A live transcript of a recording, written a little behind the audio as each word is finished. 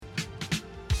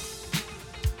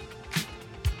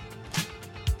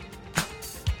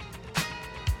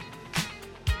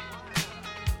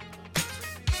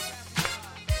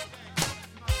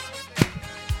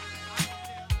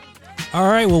All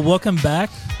right, well, welcome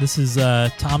back. This is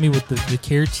Tommy with the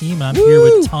care team. I'm here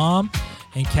with Tom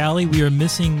and Callie. We are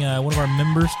missing one of our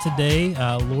members today.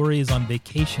 Lori is on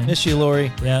vacation. Miss you,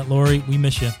 Lori. Yeah, Lori, we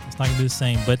miss you. It's not going to be the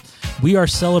same. But we are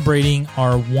celebrating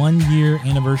our 1-year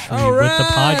anniversary with the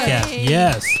podcast.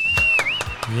 Yes.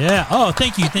 Yeah. Oh,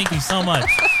 thank you. Thank you so much.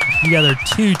 You guys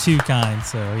are too kind.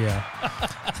 So, yeah.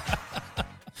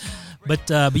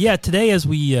 But yeah, today as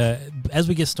we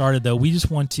get started, though, we just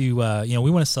want to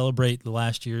we want to celebrate the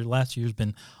last year. Last year's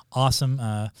been awesome,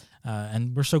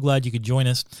 and we're so glad you could join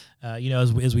us.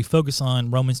 As we focus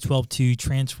on Romans 12:2,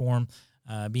 transform,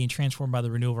 being transformed by the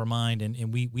renewal of our mind,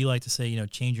 and we like to say,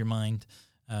 change your mind,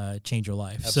 change your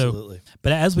life. Absolutely. So,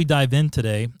 but as we dive in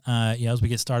today, as we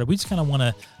get started, we just kind of want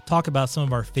to talk about some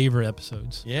of our favorite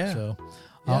episodes. Yeah. So,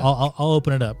 yeah. I'll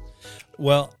open it up.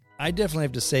 Well, I definitely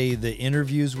have to say the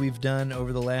interviews we've done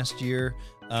over the last year,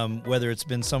 whether it's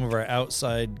been some of our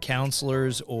outside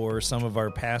counselors or some of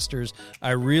our pastors, I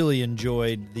really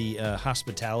enjoyed the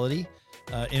hospitality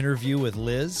interview with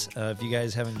Liz. If you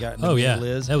guys haven't gotten to meet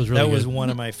Liz, that was really good.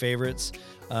 One of my favorites.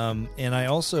 And I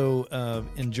also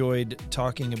enjoyed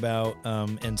talking about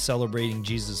and celebrating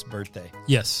Jesus' birthday.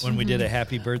 Yes. When we did a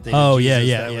happy birthday to Jesus,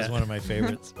 yeah. That was one of my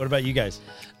favorites. What about you guys?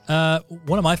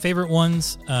 One of my favorite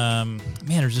ones, man,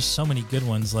 there's just so many good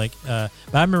ones. But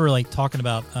I remember talking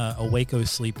about a Waco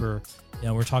sleeper.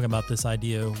 We're talking about this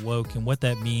idea of woke and what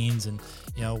that means, and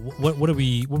what do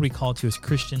we call to as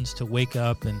Christians to wake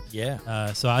up, and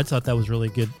so I thought that was really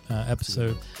a good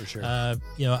episode for sure.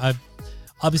 I've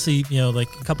obviously a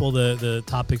couple of the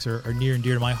topics are near and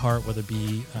dear to my heart, whether it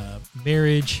be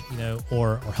marriage,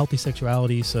 or healthy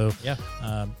sexuality. So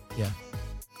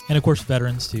and of course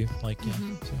veterans too.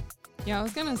 Yeah, I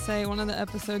was gonna say one of the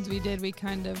episodes we did, we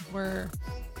kind of were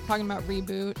talking about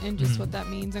reboot and just what that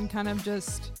means, and kind of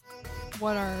just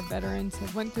what our veterans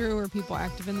have went through, or people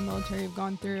active in the military have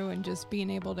gone through, and just being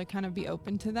able to kind of be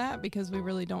open to that, because we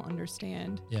really don't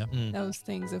understand those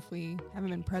things if we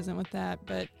haven't been present with that.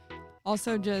 But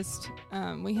also just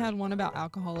we had one about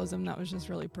alcoholism that was just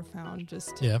really profound,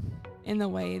 just in the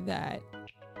way that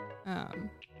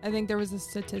I think there was a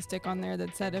statistic on there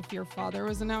that said if your father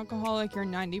was an alcoholic, you're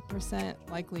 90%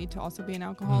 likely to also be an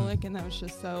alcoholic, and that was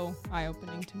just so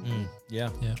eye-opening to me.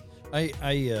 Yeah.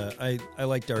 I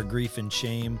liked our grief and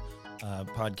shame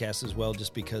podcast as well,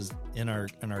 just because in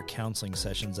our counseling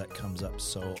sessions that comes up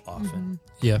so often.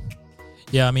 Yeah.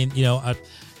 I mean,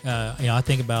 I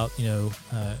think about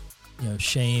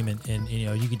shame, and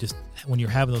you can just, when you're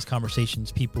having those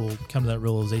conversations, people come to that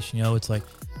realization, it's like,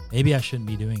 maybe I shouldn't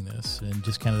be doing this, and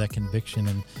just kind of that conviction,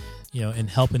 and and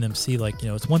helping them see,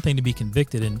 it's one thing to be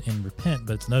convicted and repent,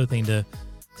 but it's another thing to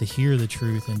hear the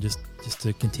truth and just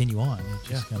to continue on. It's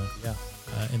just kind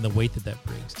of and the weight that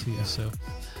brings too. Yeah. So,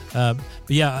 but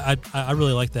yeah, I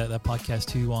really like that podcast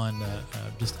too on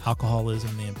just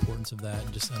alcoholism, the importance of that,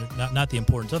 and just not the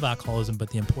importance of alcoholism, but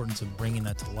the importance of bringing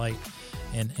that to light,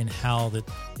 and how that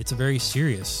it's a very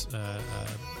serious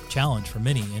challenge for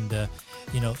many. And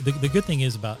the good thing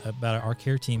is about our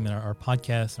care team and our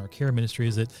podcast and our care ministry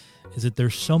is that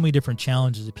there's so many different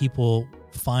challenges that people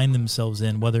find themselves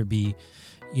in, whether it be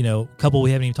a couple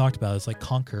we haven't even talked about. It's like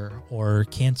Conquer or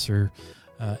cancer,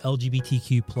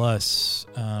 LGBTQ plus.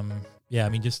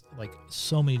 Just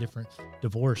so many different,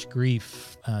 divorce,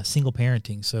 grief, single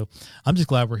parenting. So I'm just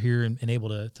glad we're here and able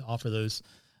to offer those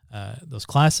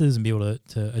classes and be able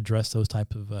to address those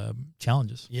type of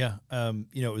challenges. Yeah.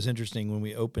 It was interesting when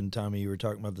we opened, Tommy, you were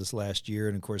talking about this last year,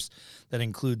 and of course that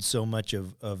includes so much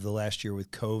of the last year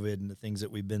with COVID and the things that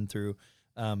we've been through.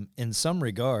 In some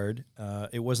regard,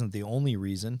 it wasn't the only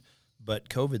reason, but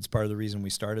COVID's part of the reason we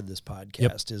started this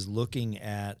podcast, is looking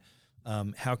at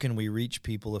how can we reach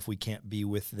people if we can't be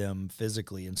with them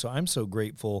physically. And so I'm so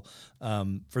grateful.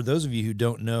 For those of you who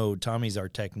don't know, Tommy's our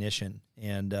technician,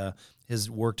 and has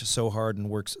worked so hard and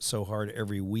works so hard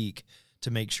every week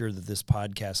to make sure that this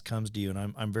podcast comes to you.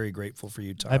 And I'm very grateful for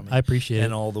you, Tommy. I appreciate it.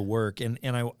 And all the work. And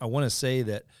I want to say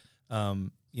that,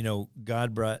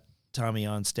 God brought Tommy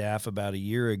on staff about a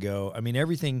year ago. I mean,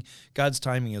 everything, God's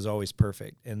timing is always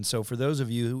perfect. And so for those of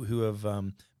you who have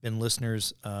been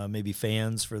listeners, maybe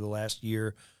fans for the last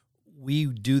year, we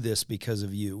do this because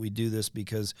of you. We do this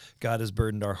because God has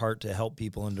burdened our heart to help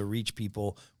people and to reach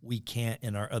people we can't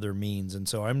in our other means. And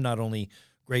so I'm not only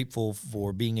grateful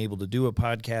for being able to do a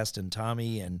podcast, and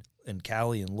Tommy and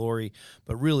Callie and Lori,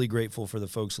 but really grateful for the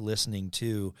folks listening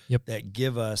too, that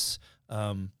give us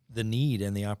the need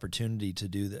and the opportunity to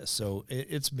do this. So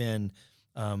it's been,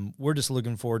 we're just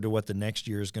looking forward to what the next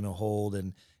year is going to hold.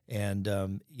 And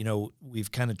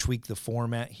we've kind of tweaked the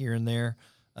format here and there.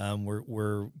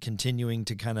 We're continuing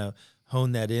to kind of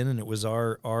hone that in. And it was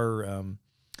our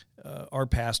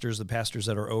pastors, the pastors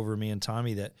that are over me and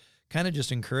Tommy, that kind of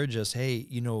just encourage us, hey,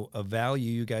 a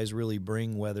value you guys really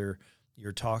bring, whether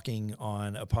you're talking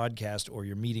on a podcast or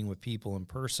you're meeting with people in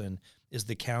person, is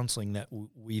the counseling that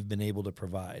we've been able to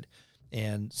provide.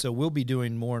 And so we'll be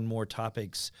doing more and more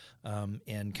topics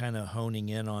and kind of honing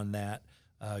in on that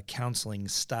counseling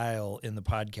style in the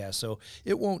podcast. So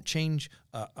it won't change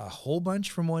a whole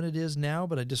bunch from what it is now,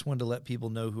 but I just wanted to let people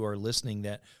know who are listening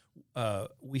that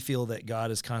we feel that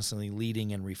God is constantly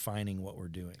leading and refining what we're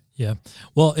doing. Yeah.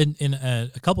 Well, in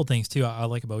a couple things too, I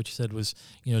like about what you said was,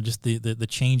 just the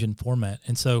change in format.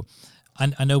 And so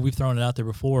I know we've thrown it out there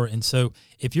before. And so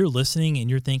if you're listening and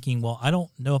you're thinking, well, I don't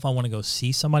know if I want to go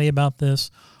see somebody about this,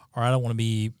 or I don't want to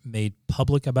be made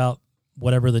public about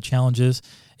whatever the challenge is,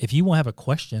 if you want to have a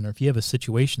question or if you have a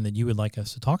situation that you would like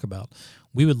us to talk about,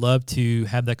 we would love to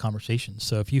have that conversation.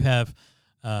 So if you have,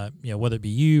 whether it be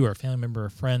you or a family member or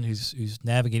a friend who's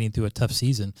navigating through a tough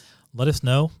season, let us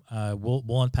know.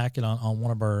 We'll unpack it on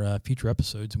one of our future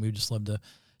episodes, and we would just love to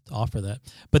offer that.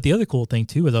 But the other cool thing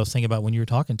too, as I was thinking about when you were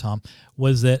talking, Tom,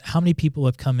 was that how many people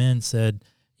have come in and said,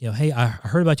 hey, I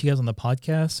heard about you guys on the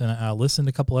podcast and I listened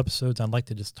to a couple episodes. I'd like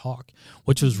to just talk,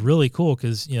 which was really cool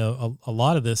because, a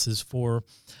lot of this is for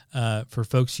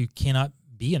folks who cannot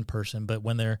be in person, but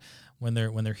when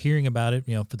they're hearing about it,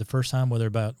 for the first time, whether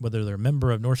they're a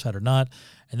member of Northside or not,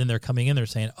 and then they're coming in, they're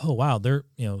saying, oh, wow, there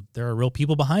are real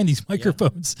people behind these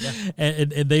microphones. Yeah.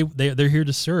 And they're here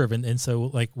to serve. And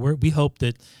so like we hope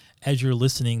that as you're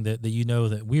listening that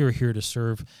that we are here to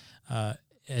serve,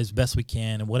 as best we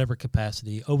can in whatever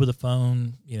capacity, over the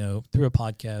phone, through a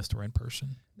podcast or in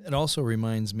person. It also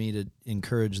reminds me to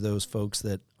encourage those folks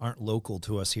that aren't local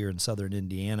to us here in Southern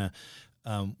Indiana.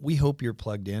 We hope you're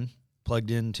plugged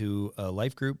into a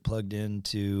life group, plugged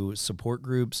into support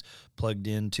groups, plugged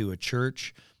into a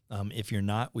church. If you're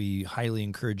not, we highly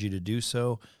encourage you to do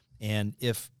so. And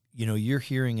if you're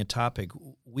hearing a topic,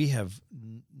 we have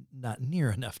not near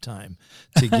enough time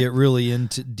to get really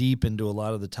deep into a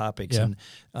lot of the topics. Yeah.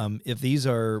 And if these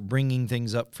are bringing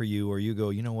things up for you, or you go,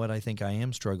 you know what, I think I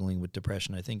am struggling with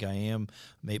depression. I think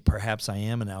perhaps I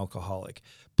am an alcoholic.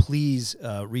 Please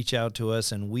reach out to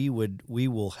us, and we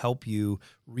will help you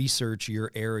research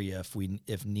your area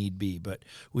if need be. But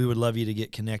we would love you to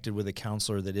get connected with a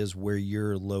counselor that is where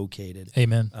you're located.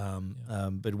 Amen.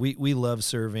 But we love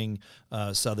serving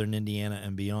Southern Indiana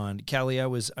and beyond. Callie, I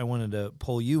wanted to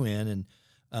pull you in,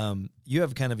 and you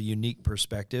have kind of a unique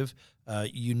perspective.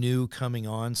 You knew coming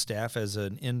on staff as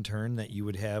an intern that you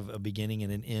would have a beginning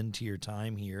and an end to your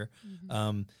time here.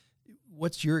 Mm-hmm.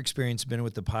 What's your experience been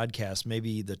with the podcast?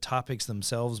 Maybe the topics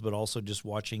themselves, but also just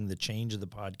watching the change of the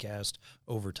podcast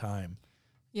over time.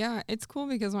 Yeah, it's cool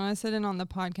because when I sit in on the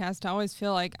podcast, I always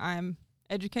feel like I'm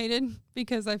educated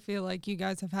because I feel like you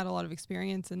guys have had a lot of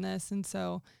experience in this. And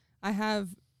so I have,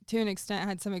 to an extent,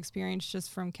 had some experience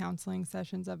just from counseling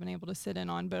sessions I've been able to sit in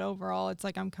on. But overall, it's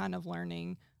like I'm kind of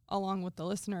learning along with the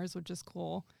listeners, which is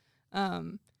cool.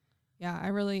 Yeah,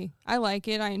 I like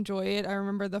it. I enjoy it. I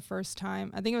remember the first time,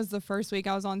 I think it was the first week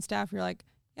I was on staff, you're like,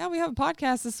 yeah, we have a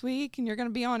podcast this week and you're going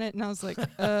to be on it. And I was like,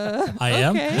 I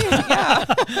am? Yeah.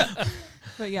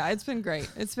 But yeah, it's been great.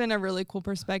 It's been a really cool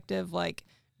perspective, like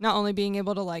not only being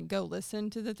able to like go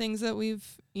listen to the things that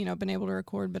we've, been able to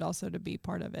record, but also to be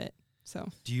part of it. So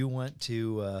do you want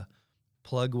to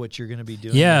plug what you're going to be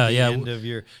doing at the end of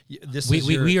your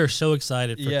we are so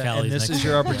excited for Callie's and this next is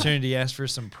your opportunity to ask for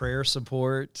some prayer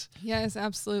support. Yes,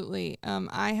 absolutely.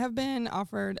 I have been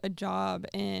offered a job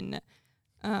in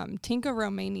Tinca,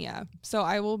 Romania. So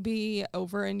I will be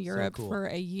over in Europe for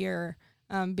a year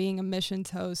being a missions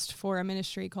host for a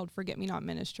ministry called Forget Me Not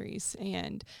Ministries.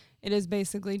 And it is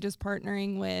basically just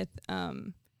partnering with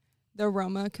the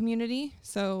Roma community.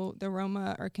 So the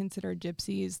Roma are considered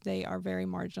gypsies. They are very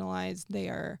marginalized. They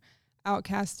are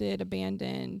outcasted,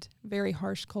 abandoned, very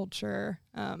harsh culture,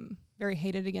 very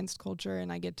hated against culture.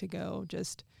 And I get to go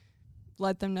just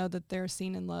let them know that they're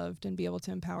seen and loved and be able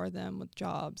to empower them with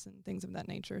jobs and things of that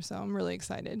nature. So I'm really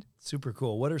excited. Super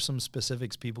cool. What are some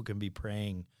specifics people can be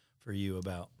praying for you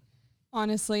about?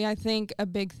 Honestly, I think a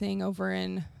big thing over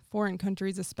in foreign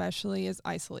countries especially is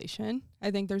isolation. I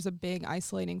think there's a big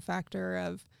isolating factor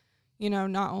of,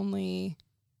 not only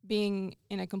being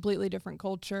in a completely different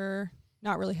culture,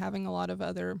 not really having a lot of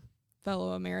other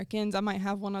fellow Americans. I might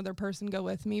have one other person go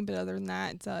with me, but other than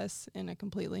that, it's us in a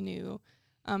completely new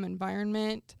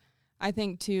environment. I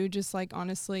think too, just like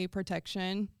honestly,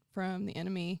 protection from the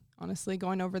enemy, honestly,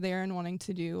 going over there and wanting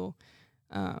to do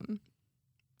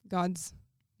God's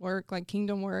work, like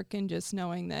kingdom work, and just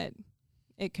knowing that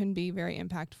it can be very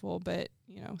impactful, but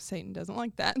Satan doesn't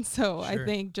like that. So I Sure.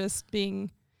 think just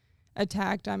being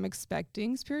attacked, I'm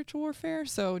expecting spiritual warfare.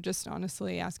 So just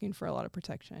honestly asking for a lot of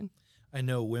protection. I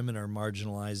know women are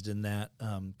marginalized in that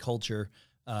culture,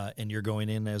 and you're going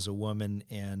in as a woman,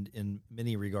 and in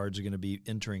many regards are going to be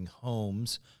entering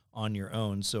homes on your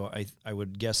own. So I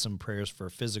would guess some prayers for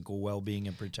physical well-being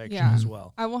and protection Yeah. as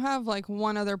well. I will have like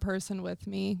one other person with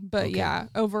me, but Okay. yeah,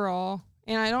 overall.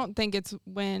 And I don't think it's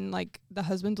when like the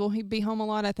husbands will be home a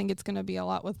lot. I think it's going to be a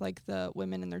lot with like the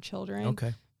women and their children.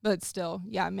 Okay. But still,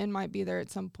 yeah, men might be there at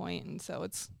some point. And so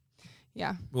it's,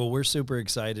 yeah. Well, we're super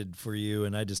excited for you,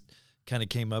 and I just kind of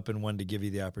came up and wanted to give you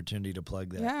the opportunity to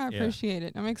plug that. Yeah, I appreciate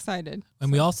it. I'm excited.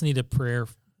 And we also need to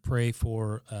pray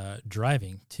for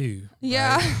driving too.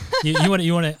 Yeah. Right?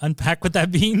 you want to unpack what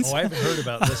that means? Oh, I haven't heard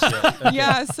about this yet. Okay.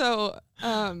 Yeah. So,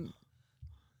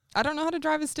 I don't know how to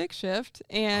drive a stick shift,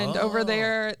 and over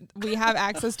there we have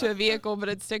access to a vehicle, but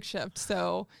it's stick shift.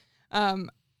 So,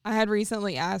 I had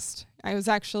recently asked, I was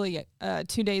actually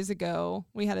 2 days ago,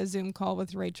 we had a Zoom call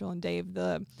with Rachel and Dave,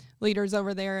 the leaders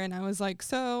over there. And I was like,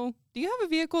 so do you have a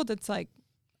vehicle that's like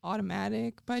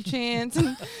automatic by chance?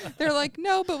 And they're like,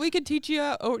 no, but we could teach you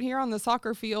out here on the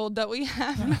soccer field that we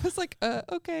have. And I was like,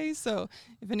 okay. So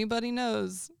if anybody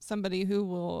knows somebody who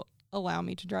will allow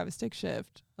me to drive a stick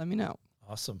shift, let me know.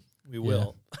 Awesome. We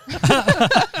will.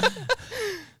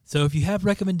 So if you have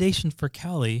recommendations for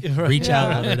Callie, Right. reach out,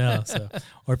 Yeah. let her know. So,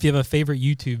 or if you have a favorite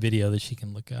YouTube video that she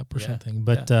can look up or Yeah. something.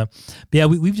 But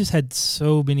we've just had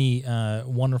so many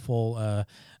wonderful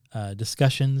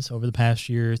discussions over the past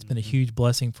year. It's been a huge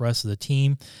blessing for us as a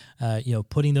team.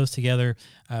 Putting those together.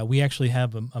 We actually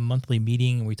have a monthly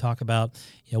meeting, and we talk about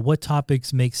what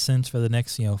topics make sense for the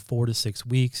next 4 to 6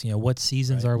 weeks. What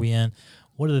seasons Right. are we in?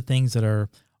 What are the things that are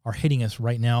hitting us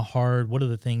right now hard? What are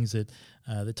the things that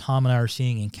Tom and I are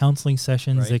seeing in counseling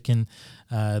sessions Right. that can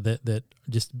that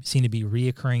just seem to be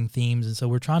reoccurring themes? And so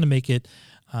we're trying to make it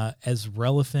as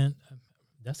relevant.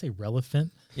 Did I say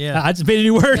relevant? Yeah. I just made a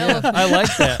new word. Yeah, I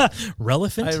like that.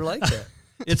 Relevant. I like that.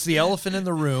 It's the elephant in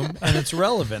the room, and it's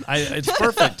relevant. It's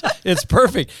perfect. It's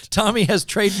perfect. Tommy has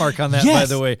trademark on that, by Yes.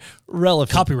 the way.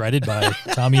 Relevant. Copyrighted by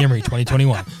Tommy Emery,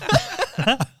 2021.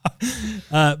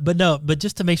 But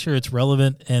just to make sure it's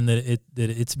relevant and that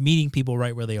it's meeting people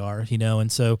right where they are,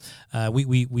 and so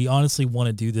we honestly want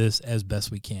to do this as best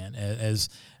we can,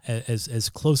 as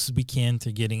close as we can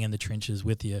to getting in the trenches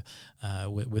with you,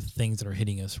 with things that are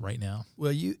hitting us right now.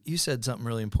 Well, you said something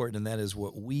really important, and that is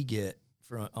what we get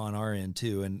on our end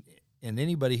too. And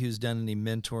anybody who's done any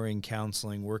mentoring,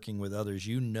 counseling, working with others,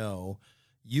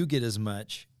 you get as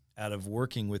much out of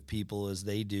working with people as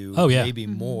they do, maybe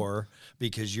more,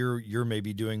 because you're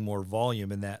maybe doing more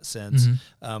volume in that sense.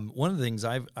 One of the things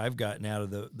I've gotten out of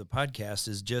the podcast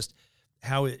is just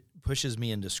how it pushes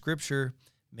me into Scripture,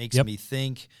 makes me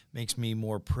think, makes me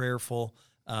more prayerful.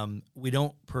 We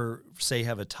don't per se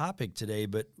have a topic today,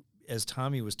 but as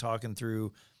Tommy was talking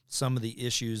through some of the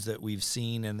issues that we've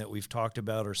seen and that we've talked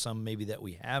about, or some maybe that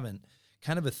we haven't,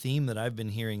 kind of a theme that I've been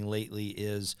hearing lately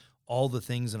is all the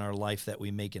things in our life that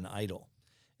we make an idol.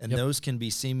 And those can be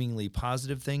seemingly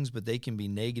positive things, but they can be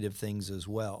negative things as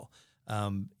well.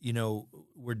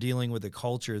 We're dealing with a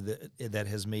culture that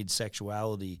has made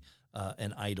sexuality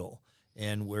an idol.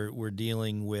 And we're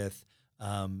dealing with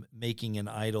making an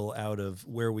idol out of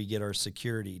where we get our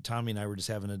security. Tommy and I were just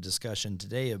having a discussion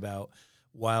today about,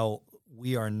 while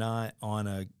we are not on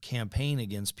a campaign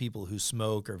against people who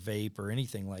smoke or vape or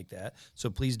anything like that, so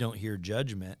please don't hear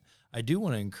judgment, I do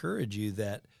want to encourage you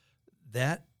that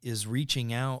is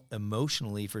reaching out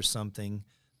emotionally for something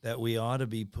that we ought to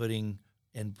be putting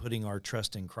our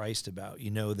trust in Christ about.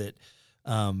 That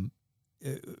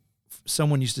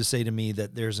someone used to say to me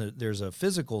that there's a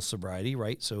physical sobriety,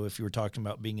 right? So if you were talking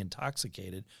about being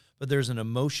intoxicated, but there's an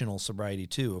emotional sobriety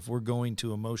too. If we're going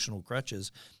to emotional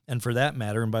crutches, and for that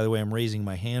matter, and by the way, I'm raising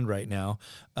my hand right now,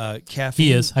 caffeine.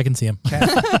 He is. I can see him.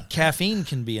 Caffeine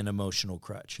can be an emotional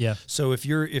crutch. Yeah. So if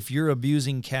you're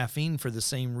abusing caffeine for the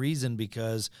same reason,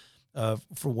 because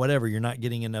for whatever, you're not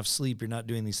getting enough sleep, you're not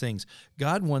doing these things,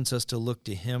 God wants us to look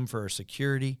to Him for our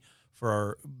security, for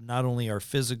our not only our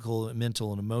physical,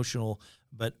 mental, and emotional,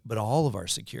 but all of our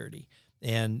security.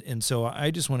 And so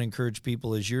I just want to encourage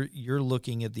people, as you're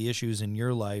looking at the issues in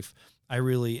your life, I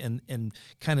really, and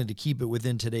kind of to keep it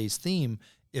within today's theme,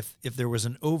 if there was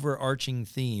an overarching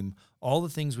theme, all the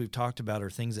things we've talked about are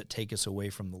things that take us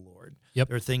away from the Lord. Yep.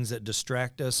 They're things that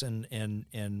distract us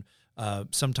and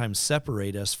sometimes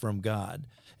separate us from God.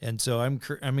 And so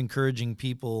I'm encouraging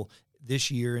people this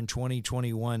year in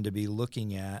 2021 to be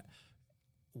looking at,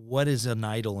 what is an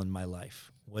idol in my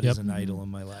life? What is an idol in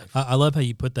my life? I love how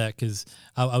you put that, because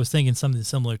I was thinking something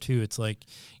similar too. It's like,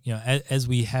 as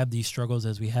we have these struggles,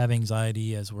 as we have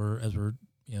anxiety, as we're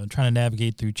trying to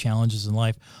navigate through challenges in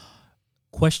life,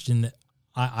 question that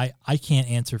I can't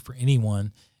answer for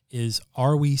anyone is,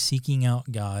 are we seeking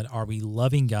out God? Are we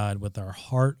loving God with our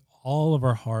heart, all of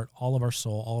our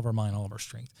soul, all of our mind, all of our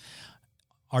strength?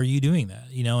 Are you doing that?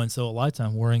 And so a lot of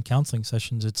time we're in counseling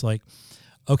sessions. It's like,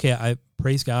 okay, I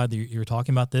praise God that you're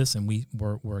talking about this, and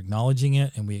we're acknowledging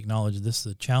it, and we acknowledge this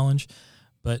is a challenge,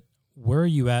 but where are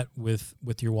you at with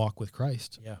your walk with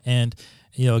Christ? Yeah. And,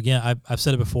 again, I've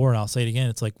said it before, and I'll say it again.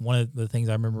 It's like one of the things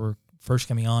I remember first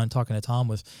coming on talking to Tom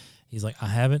was, he's like, I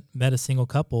haven't met a single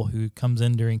couple who comes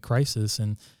in during crisis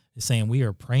and is saying, we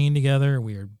are praying together,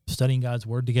 we are studying God's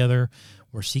word together,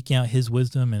 we're seeking out his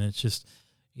wisdom. And it's just,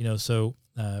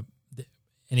 and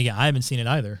again, I haven't seen it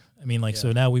either. I mean,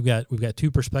 so now we've got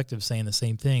two perspectives saying the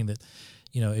same thing, that,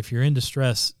 if you're in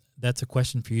distress, that's a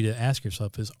question for you to ask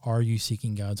yourself is, are you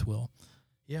seeking God's will?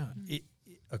 Yeah.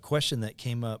 A question that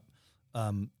came up,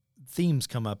 themes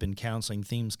come up in counseling,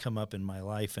 themes come up in my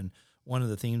life. And one of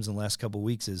the themes in the last couple of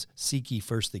weeks is seek ye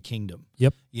first the kingdom.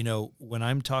 Yep. When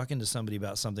I'm talking to somebody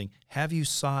about something, have you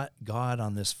sought God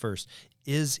on this first?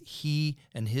 Is he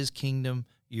and his kingdom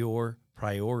your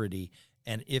priority?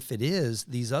 And if it is,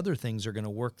 these other things are going to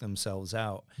work themselves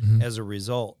out as a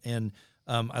result. And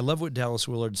I love what Dallas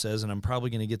Willard says, and I'm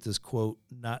probably going to get this quote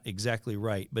not exactly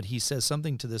right, but he says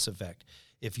something to this effect.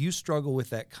 If you struggle with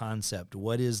that concept,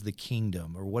 what is the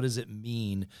kingdom, or what does it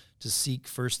mean to seek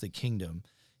first the kingdom?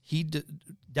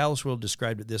 Dallas Willard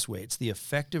described it this way. It's the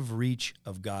effective reach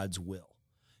of God's will.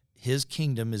 His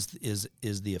kingdom is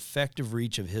the effective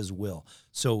reach of his will.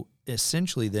 So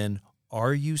essentially then,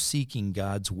 are you seeking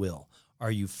God's will?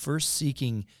 Are you first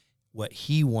seeking what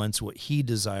he wants, what he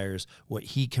desires, what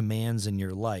he commands in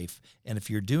your life? And if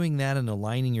you're doing that and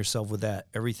aligning yourself with that,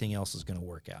 everything else is going to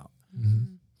work out.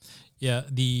 Mm-hmm. Yeah.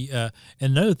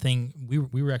 And another thing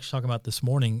we were actually talking about this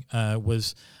morning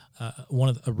was one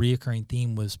of a reoccurring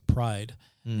theme was pride.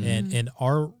 Mm-hmm. And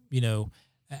our,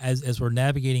 as we're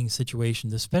navigating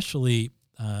situations, especially,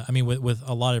 with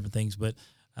a lot of different things, but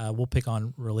we'll pick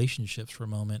on relationships for a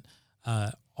moment.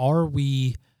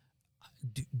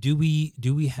 Do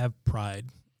we have pride?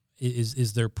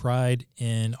 Is there pride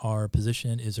in our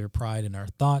position? Is there pride in our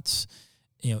thoughts?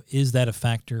 Is that a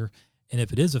factor? And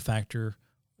if it is a factor,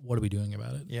 what are we doing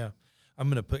about it? Yeah. I'm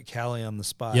going to put Callie on the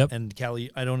spot. Yep. And Callie,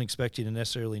 I don't expect you to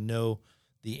necessarily know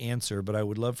the answer, but I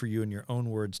would love for you in your own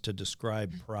words to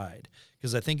describe pride,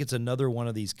 because I think it's another one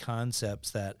of these concepts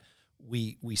that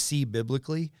we see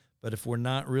biblically, but if we're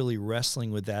not really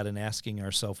wrestling with that and asking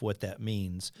ourselves what that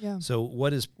means. Yeah. So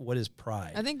what is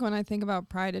pride? I think when I think about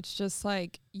pride, it's just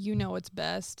like, it's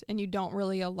best and you don't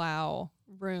really allow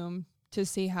room to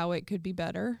see how it could be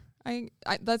better. I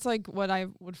that's like what I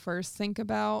would first think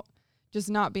about,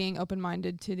 just not being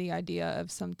open-minded to the idea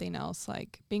of something else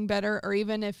like being better, or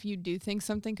even if you do think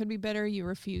something could be better, you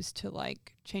refuse to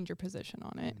like change your position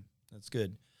on it. That's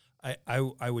good.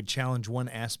 I would challenge one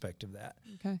aspect of that.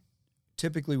 Okay.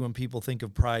 Typically when people think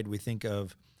of pride, we think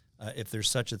of, if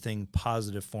there's such a thing,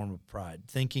 positive form of pride,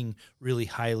 thinking really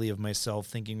highly of myself,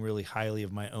 thinking really highly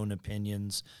of my own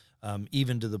opinions,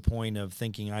 even to the point of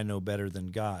thinking I know better than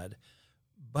God.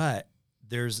 But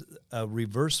there's a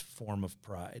reverse form of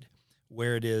pride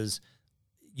where it is,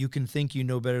 you can think you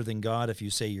know better than God if you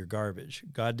say you're garbage.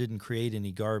 God didn't create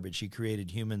any garbage. He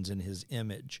created humans in his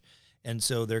image. And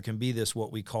so there can be this,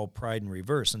 what we call pride in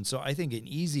reverse. And so I think an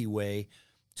easy way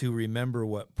to remember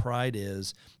what pride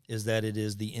is that it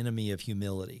is the enemy of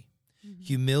humility. Mm-hmm.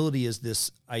 Humility is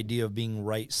this idea of being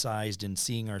right-sized and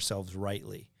seeing ourselves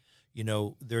rightly.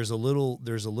 There's a little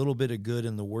bit of good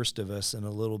in the worst of us and a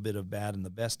little bit of bad in the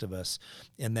best of us.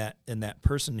 And that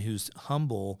person who's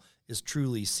humble is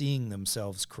truly seeing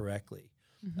themselves correctly.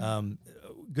 Mm-hmm.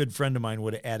 A good friend of mine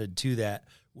would have added to that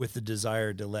with the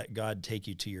desire to let God take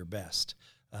you to your best.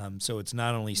 So it's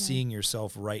not only seeing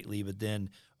yourself rightly, but then,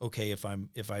 okay, if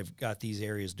I've got these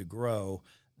areas to grow,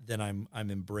 then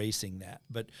I'm embracing that.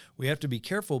 But we have to be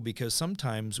careful, because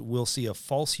sometimes we'll see a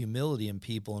false humility in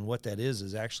people, and what that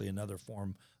is actually another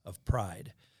form of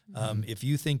pride. Mm-hmm. If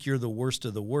you think you're the worst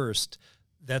of the worst,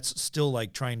 that's still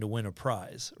like trying to win a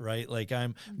prize, right? Like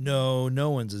no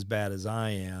one's as bad as I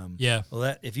am. Yeah.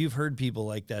 Well, if you've heard people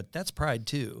like that, that's pride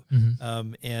too.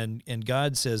 Mm-hmm. And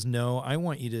God says, no, I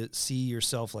want you to see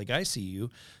yourself like I see you.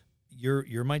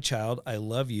 You're my child. I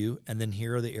love you. And then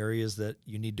here are the areas that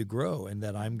you need to grow and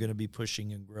that I'm going to be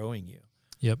pushing and growing you.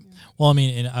 Yep. Well, I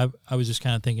mean, and I was just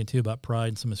kind of thinking too about pride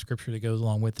and some of the scripture that goes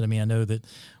along with it. I mean, I know that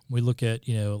when we look at,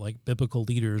 like biblical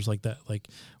leaders like that, like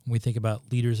when we think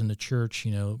about leaders in the church,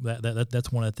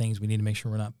 that's one of the things we need to make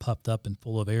sure we're not puffed up and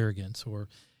full of arrogance, or,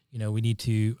 we need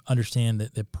to understand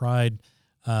that pride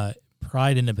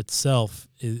in of itself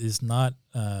is not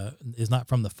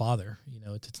from the Father.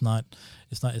 It's not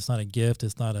a gift.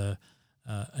 It's not an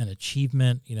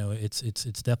achievement.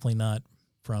 It's definitely not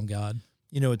from God.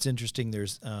 It's interesting.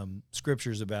 There's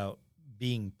scriptures about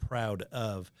being proud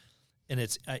of, and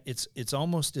it's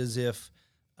almost as if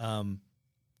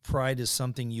pride is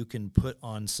something you can put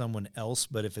on someone else,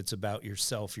 but if it's about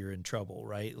yourself, you're in trouble,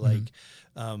 right? Mm-hmm.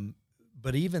 Like,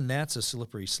 but even that's a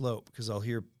slippery slope, because I'll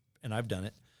hear, and I've done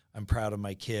it, I'm proud of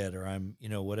my kid, or I'm,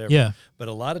 whatever. Yeah. But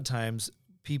a lot of times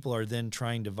people are then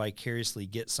trying to vicariously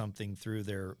get something through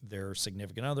their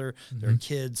significant other, Mm-hmm. their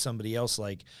kids, somebody else,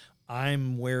 like,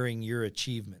 I'm wearing your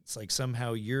achievements. Like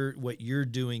somehow what you're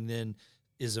doing then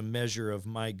is a measure of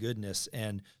my goodness.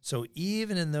 And so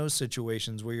even in those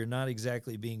situations where you're not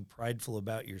exactly being prideful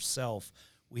about yourself,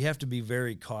 we have to be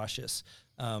very cautious.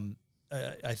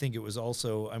 I think it was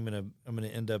also, I'm gonna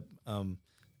end up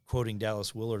quoting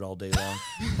Dallas Willard all day long,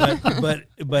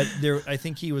 but there, I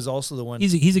think he was also the one.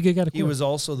 He's a good guy to quote. He was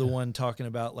also the one talking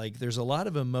about, like, there's a lot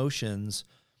of emotions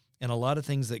and a lot of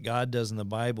things that God does in the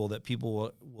Bible that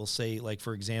people will say, like,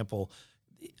 for example,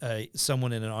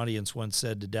 someone in an audience once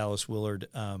said to Dallas Willard,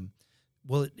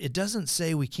 well, it doesn't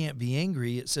say we can't be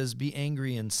angry. It says be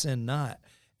angry and sin not.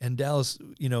 And Dallas,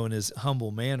 in his humble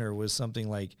manner, was something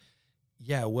like,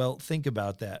 yeah, well, think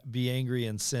about that. Be angry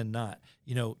and sin not.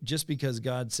 Just because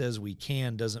God says we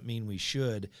can doesn't mean we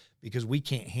should, because we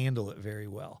can't handle it very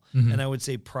well. Mm-hmm. And I would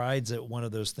say pride's at one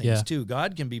of those things too.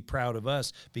 God can be proud of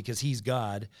us because he's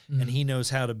God, Mm-hmm. and he knows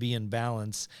how to be in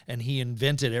balance, and he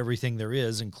invented everything there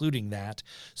is, including that.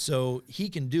 So he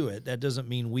can do it. That doesn't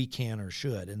mean we can or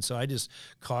should. And so I just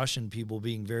caution people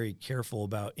being very careful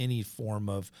about any form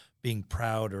of being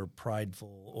proud or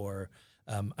prideful, or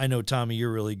I know, Tommy,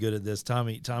 you're really good at this.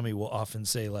 Tommy will often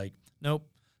say, like, nope,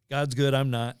 God's good, I'm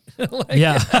not.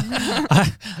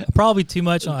 Probably too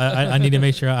much. I need to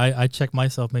make sure I check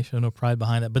myself, make sure there's no pride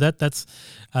behind that. But that's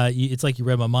it's like you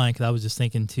read my mind, because I was just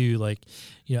thinking too, like,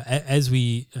 as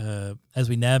we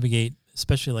navigate,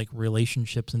 especially like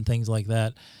relationships and things like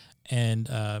that. And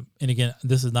again,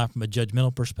 this is not from a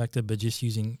judgmental perspective, but just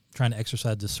trying to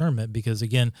exercise discernment, because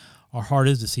again, our heart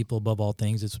is deceitful above all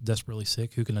things. It's desperately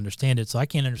sick. Who can understand it? So I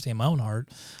can't understand my own heart,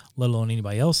 let alone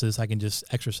anybody else's. I can just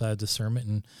exercise discernment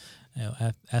and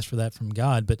ask for that from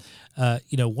God. But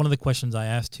one of the questions I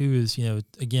asked too is,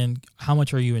 again, how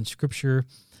much are you in Scripture?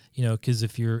 Because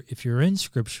if you're in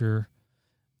Scripture,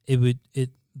 the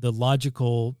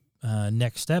logical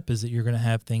next step is that you're going to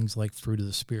have things like fruit of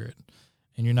the Spirit.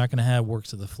 And you're not going to have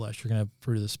works of the flesh. You're going to have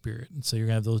fruit of the Spirit. And so you're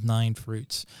going to have those 9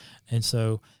 fruits. And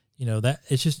so, that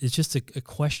it's just a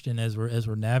question as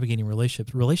we're navigating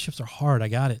relationships. Relationships are hard. I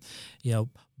got it.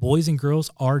 Boys and girls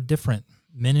are different.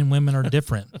 Men and women are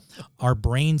different. Our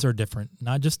brains are different,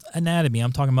 not just anatomy.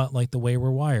 I'm talking about like the way we're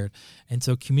wired. And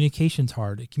so communication's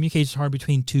hard. Communication's hard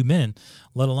between two men,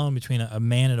 let alone between a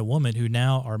man and a woman who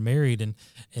now are married, and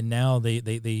now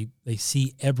they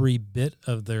see every bit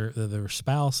of their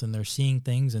spouse, and they're seeing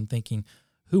things and thinking,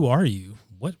 who are you?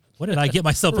 What did I get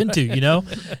myself into?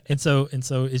 And so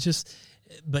it's just,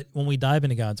 but when we dive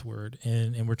into God's word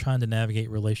and we're trying to navigate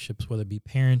relationships, whether it be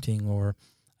parenting or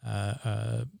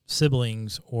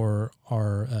siblings or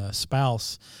our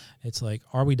spouse, it's like,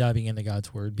 are we diving into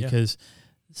God's word? Because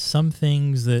some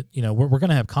things that, we're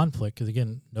going to have conflict, because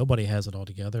again, nobody has it all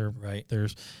together. Right.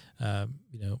 There's, I'm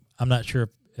not sure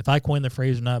if I coined the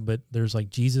phrase or not, but there's like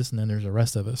Jesus and then there's the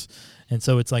rest of us. And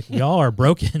so it's like, we all are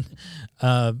broken,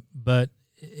 but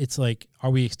it's like, are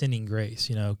we extending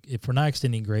grace? If we're not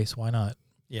extending grace, why not?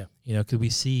 Yeah. Because we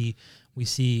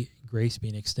see grace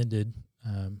being extended,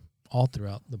 all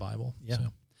throughout the Bible. Yeah. So.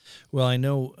 Well, I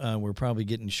know we're probably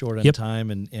getting short on time,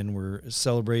 and we're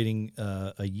celebrating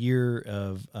a year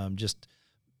of just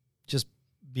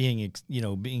being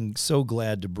being so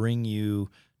glad to bring you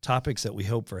topics that we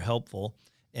hope are helpful.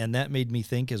 And that made me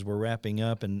think, as we're wrapping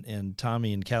up, and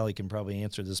Tommy and Callie can probably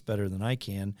answer this better than I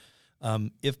can.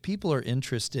 If people are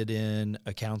interested in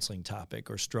a counseling topic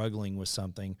or struggling with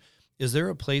something, is there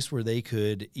a place where they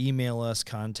could email us,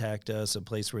 contact us, a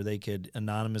place where they could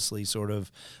anonymously sort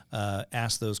of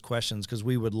ask those questions? Because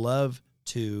we would love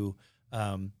to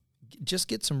just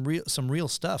get some real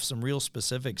stuff, some real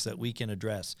specifics that we can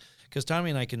address. Because Tommy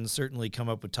and I can certainly come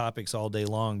up with topics all day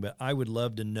long, but I would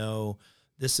love to know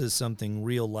this is something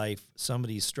real life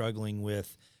somebody's struggling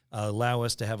with. Allow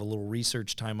us to have a little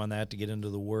research time on that to get into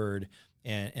the Word,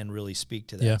 and really speak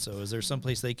to that. Yeah. So is there some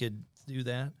place they could do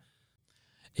that?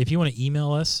 If you want to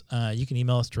email us, you can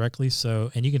email us directly.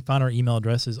 And you can find our email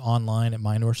addresses online at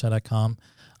mynorthside.com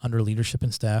under leadership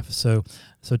and staff. So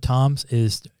Tom's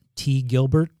is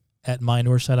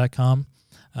tgilbert@mynorthside.com.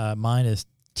 Mine is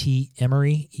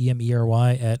temery,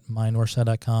 E-M-E-R-Y,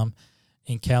 @mynorthside.com.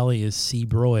 And Callie is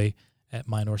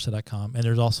cbroy@mynorthside.com. And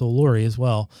there's also Lori as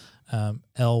well,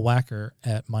 lwacker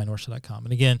 @mynorthside.com.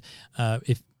 And again,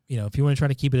 if you want to try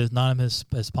to keep it as anonymous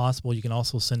as possible, you can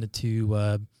also send it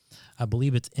to, I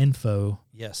believe it's info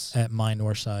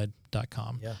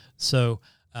 @mynorthside.com. Yeah. So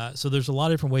there's a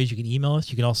lot of different ways you can email us.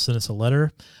 You can also send us a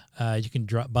letter. You can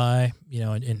drop by,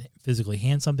 and physically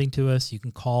hand something to us. You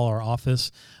can call our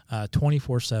office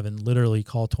 24/7, literally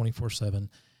call 24/7,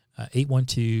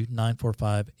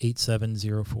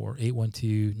 812-945-8704,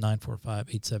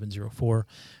 812-945-8704.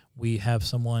 We have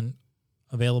someone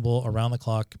available around the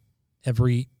clock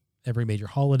every major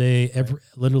holiday,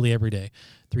 literally every day,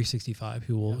 365,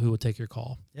 who will take your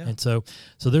call. Yeah. And so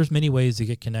there's many ways to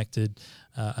get connected,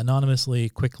 anonymously,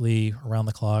 quickly, around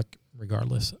the clock,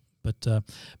 regardless. But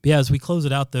yeah, as we close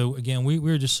it out, though, again,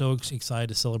 we're just so excited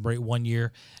to celebrate 1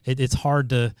 year. It's hard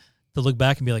to look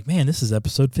back and be like, man, this is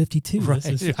episode 52. Right.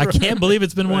 I can't believe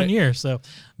it's been Right. 1 year. So,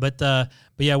 but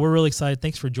yeah, we're really excited.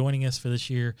 Thanks for joining us for this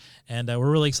year. And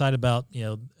we're really excited about,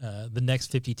 the next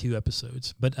 52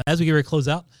 episodes. But as we get ready to close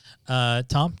out,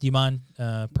 Tom, do you mind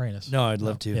praying us? No, I'd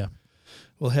love to. Yeah.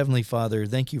 Well, Heavenly Father,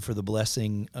 thank you for the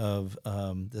blessing of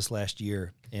this last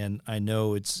year. And I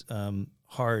know it's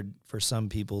hard for some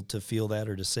people to feel that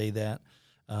or to say that.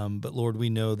 But Lord, we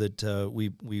know that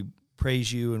we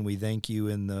praise you and we thank you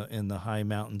in the high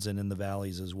mountains and in the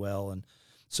valleys as well. And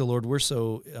so, Lord, we're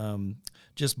so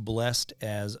just blessed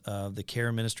as the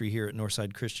care ministry here at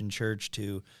Northside Christian Church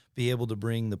to be able to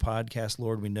bring the podcast.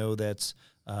 Lord, we know that's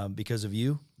because of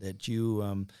you, that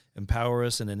you empower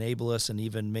us and enable us and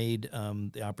even made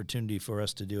the opportunity for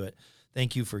us to do it.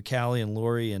 Thank you for Callie and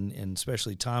Lori and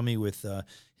especially Tommy with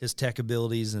his tech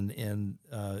abilities and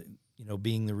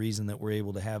being the reason that we're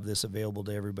able to have this available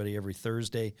to everybody every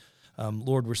Thursday.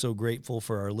 Lord, we're so grateful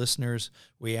for our listeners.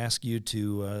 We ask you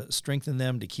to strengthen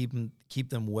them, to keep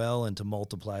them well, and to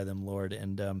multiply them, Lord.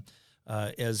 And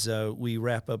as we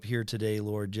wrap up here today,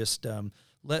 Lord, just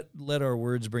let our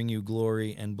words bring you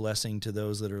glory and blessing to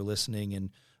those that are listening. And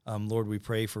Lord, we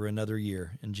pray for another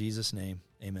year. In Jesus' name,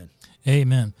 amen.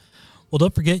 Amen. Well,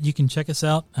 don't forget, you can check us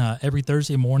out every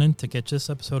Thursday morning to catch this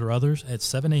episode or others at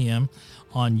 7 a.m.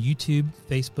 on YouTube,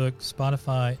 Facebook,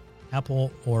 Spotify,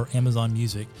 Apple, or Amazon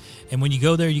Music. And when you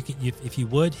go there, you can, if you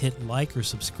would, hit like or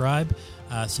subscribe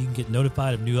so you can get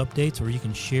notified of new updates, or you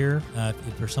can share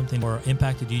if there's something more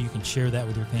impacted you can share that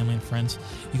with your family and friends.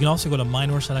 You can also go to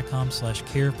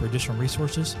mynorthside.com/care for additional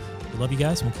resources. We love you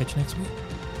guys, and we'll catch you next week.